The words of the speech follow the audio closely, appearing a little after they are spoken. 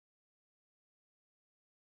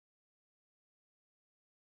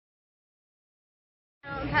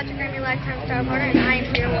Patrick Grammy Lifetime Star Reporter, and I'm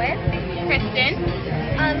here with Kristen.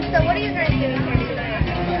 So what are you guys doing here today?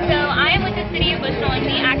 So I am with the City of Bushnell, and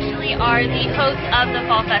we actually are the hosts of the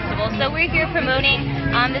Fall Festival. So we're here promoting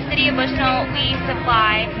the City of Bushnell. We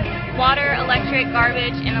supply water, electric,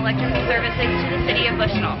 garbage, and electrical services to the City of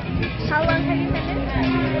Bushnell. How long have you been doing that?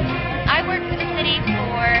 I worked for the city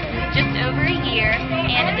for just over a year,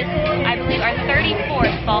 and this is, I believe, our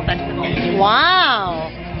 34th Fall Festival.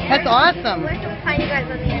 Wow! That's awesome. Where can we find you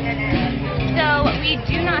guys on the internet? So we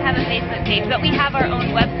do not have a Facebook page, but we have our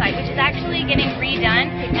own website, which is actually getting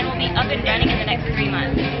redone and will be up and running in the next 3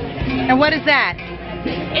 months. And what is that?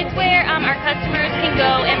 It's where our customers can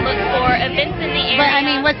go and look for events in the area. But, I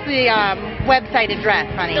mean, what's the website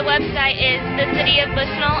address, honey? The website is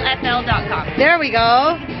thecityofbushnellfl.com. There we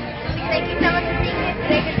go. Thank you so much for being here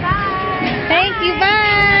today. Goodbye. Thank you.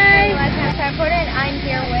 Bye. Lifetime Star Reporter, and I'm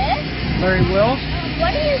here with Larry Wills.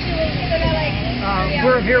 What are you doing here?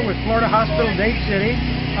 We're here with Florida Hospital, Dade City.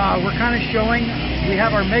 We're kind of showing, we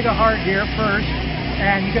have our mega heart here first,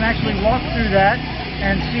 and you can actually walk through that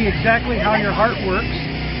and see exactly how your heart works.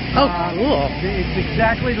 Oh, cool. It's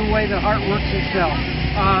exactly the way the heart works itself.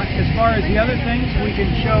 As far as the other things, we can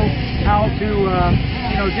show how to,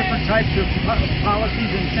 different types of policies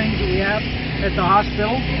and things that we have at the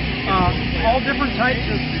hospital. All different types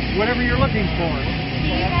of whatever you're looking for. Do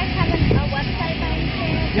you guys have a website by any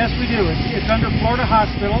chance? Yes, we do. It's under Florida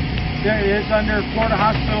Hospital. There it is under Florida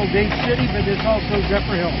Hospital, Dade City, but it's also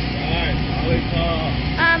Zephyr Hills.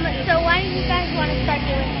 So why do you guys want to start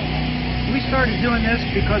doing this? We started doing this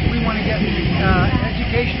because we want to get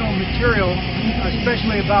educational material,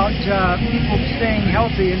 especially about people staying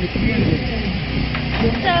healthy in the community.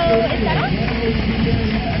 So is that all?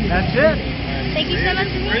 That's it. Thank you so much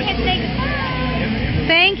for being here today. Goodbye.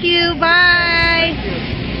 Thank you. Bye.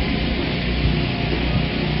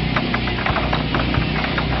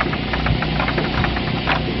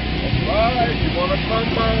 Right, you want a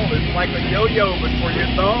combo? It's like a yo-yo before your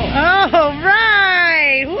thumb. All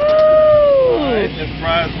right. Woo! Alright, that's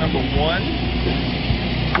prize number 1.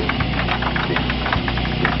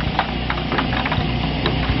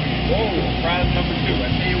 Whoa, prize number 2.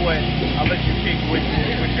 I tell you what, I'll let you pick which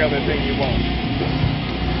other thing you want.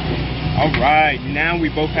 Alright, now we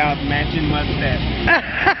both have matching mustaches.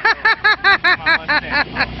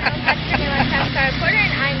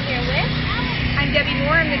 I'm Debbie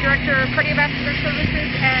Moore. I'm the Director of Cardiovascular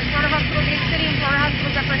Services at Florida Hospital, Dade City, and Florida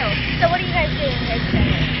Hospital, Zephyr Hills. So what are you guys doing here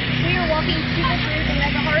today? We are walking people through the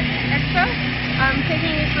Mega Heart Expo,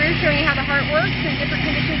 taking you through, showing you how the heart works and different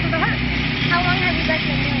conditions of the heart. How long have you guys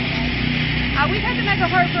been doing this? We've had the Mega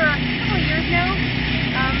Heart for a couple of years now,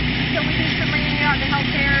 so we've just been bringing it out to health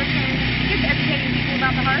fairs and just educating people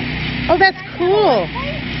about the heart. Oh, that's cool.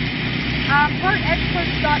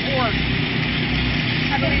 Heartexperts.org.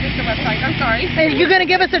 I believe it's the website. I'm sorry. Hey, you going to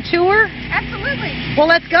give us a tour? Absolutely.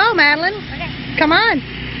 Well, let's go, Madeline. Okay. Come on.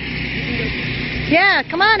 Yeah,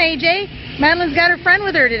 come on, AJ. Madeline's got her friend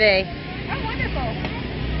with her today. Oh, wonderful.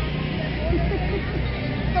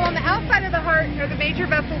 So on the outside of the heart are the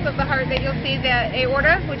major vessels of the heart that you'll see the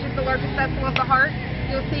aorta, which is the largest vessel of the heart.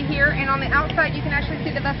 You'll see here, and on the outside you can actually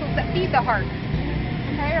see the vessels that feed the heart.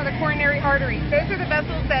 Okay, or the coronary arteries. Those are the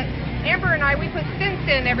vessels that Amber and we put stents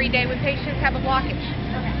in every day when patients have a blockage.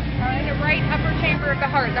 In the right upper chamber of the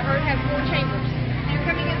heart. The heart has 4 chambers. You're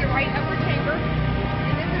coming in the right upper chamber,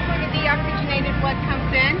 and this is where the deoxygenated blood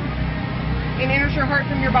comes in and enters your heart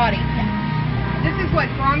from your body. This is what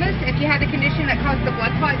thrombus, if you had a condition that caused the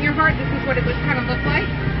blood clot in your heart, this is what it would kind of look like.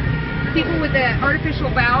 People with the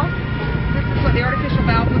artificial valve, this is what the artificial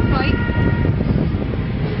valve looks like.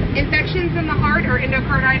 Infections in the heart or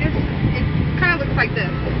endocarditis, it kind of looks like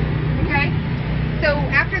this. Okay? So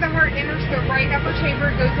after the heart enters the right upper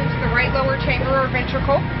chamber, it goes into the right lower chamber or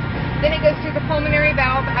ventricle. Then it goes through the pulmonary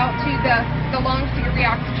valve out to the lungs to get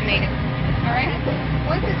reoxygenated. Alright?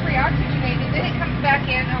 Once it's reoxygenated, then it comes back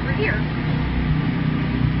in over here.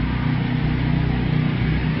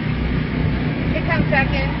 It comes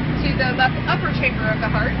back into the left upper chamber of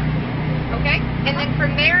the heart. Okay? And then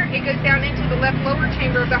from there, it goes down into the left lower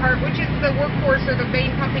chamber of the heart, which is the workhorse or the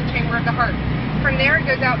vein pumping chamber of the heart. From there, it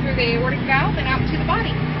goes out through the aortic valve and out to the body.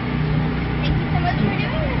 Thank you so much for doing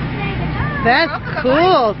this today. Goodbye. That's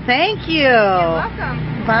cool. Thank you. You're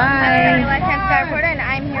welcome. Bye. I'm Lifetime Star Reporter, and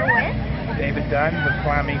I'm here with David Dunn with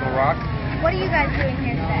Climb Eagle Rock. What are you guys doing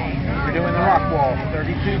here today? We're doing the rock wall, 32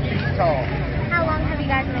 feet tall. How long have you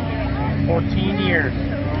guys been doing this? 14 years.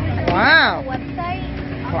 Wow. Website?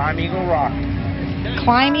 Climb Eagle Rock.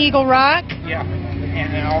 Climb Eagle Rock? Yeah. And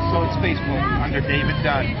then also it's Facebook under David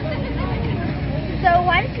Dunn. So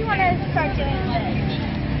why did you want to start doing this?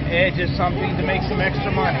 It's just something to make some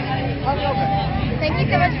extra money. Thank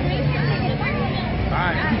you so much for being here.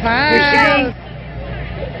 Bye. Bye.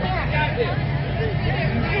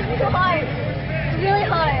 It's hard. It's really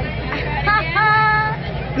hard.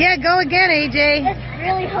 Yeah, go again, AJ. It's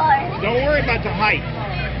really hard. Don't worry about the height.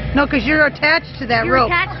 No, because you're attached to that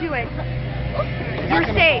rope. Attached to it. You're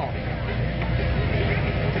safe.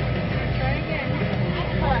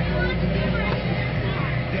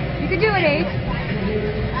 You can do it, Ace.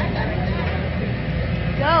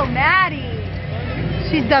 Go, Maddie.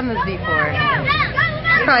 She's done this before.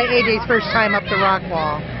 Probably AJ's first time up the rock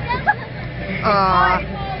wall. Aw.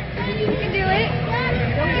 You can do it.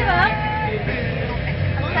 Don't give up.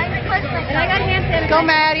 And I got hand sanitizer. Go,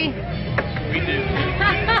 Maddie. We do.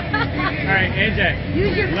 All right, AJ.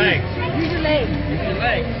 Use your legs. Use your legs. Use your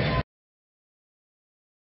legs.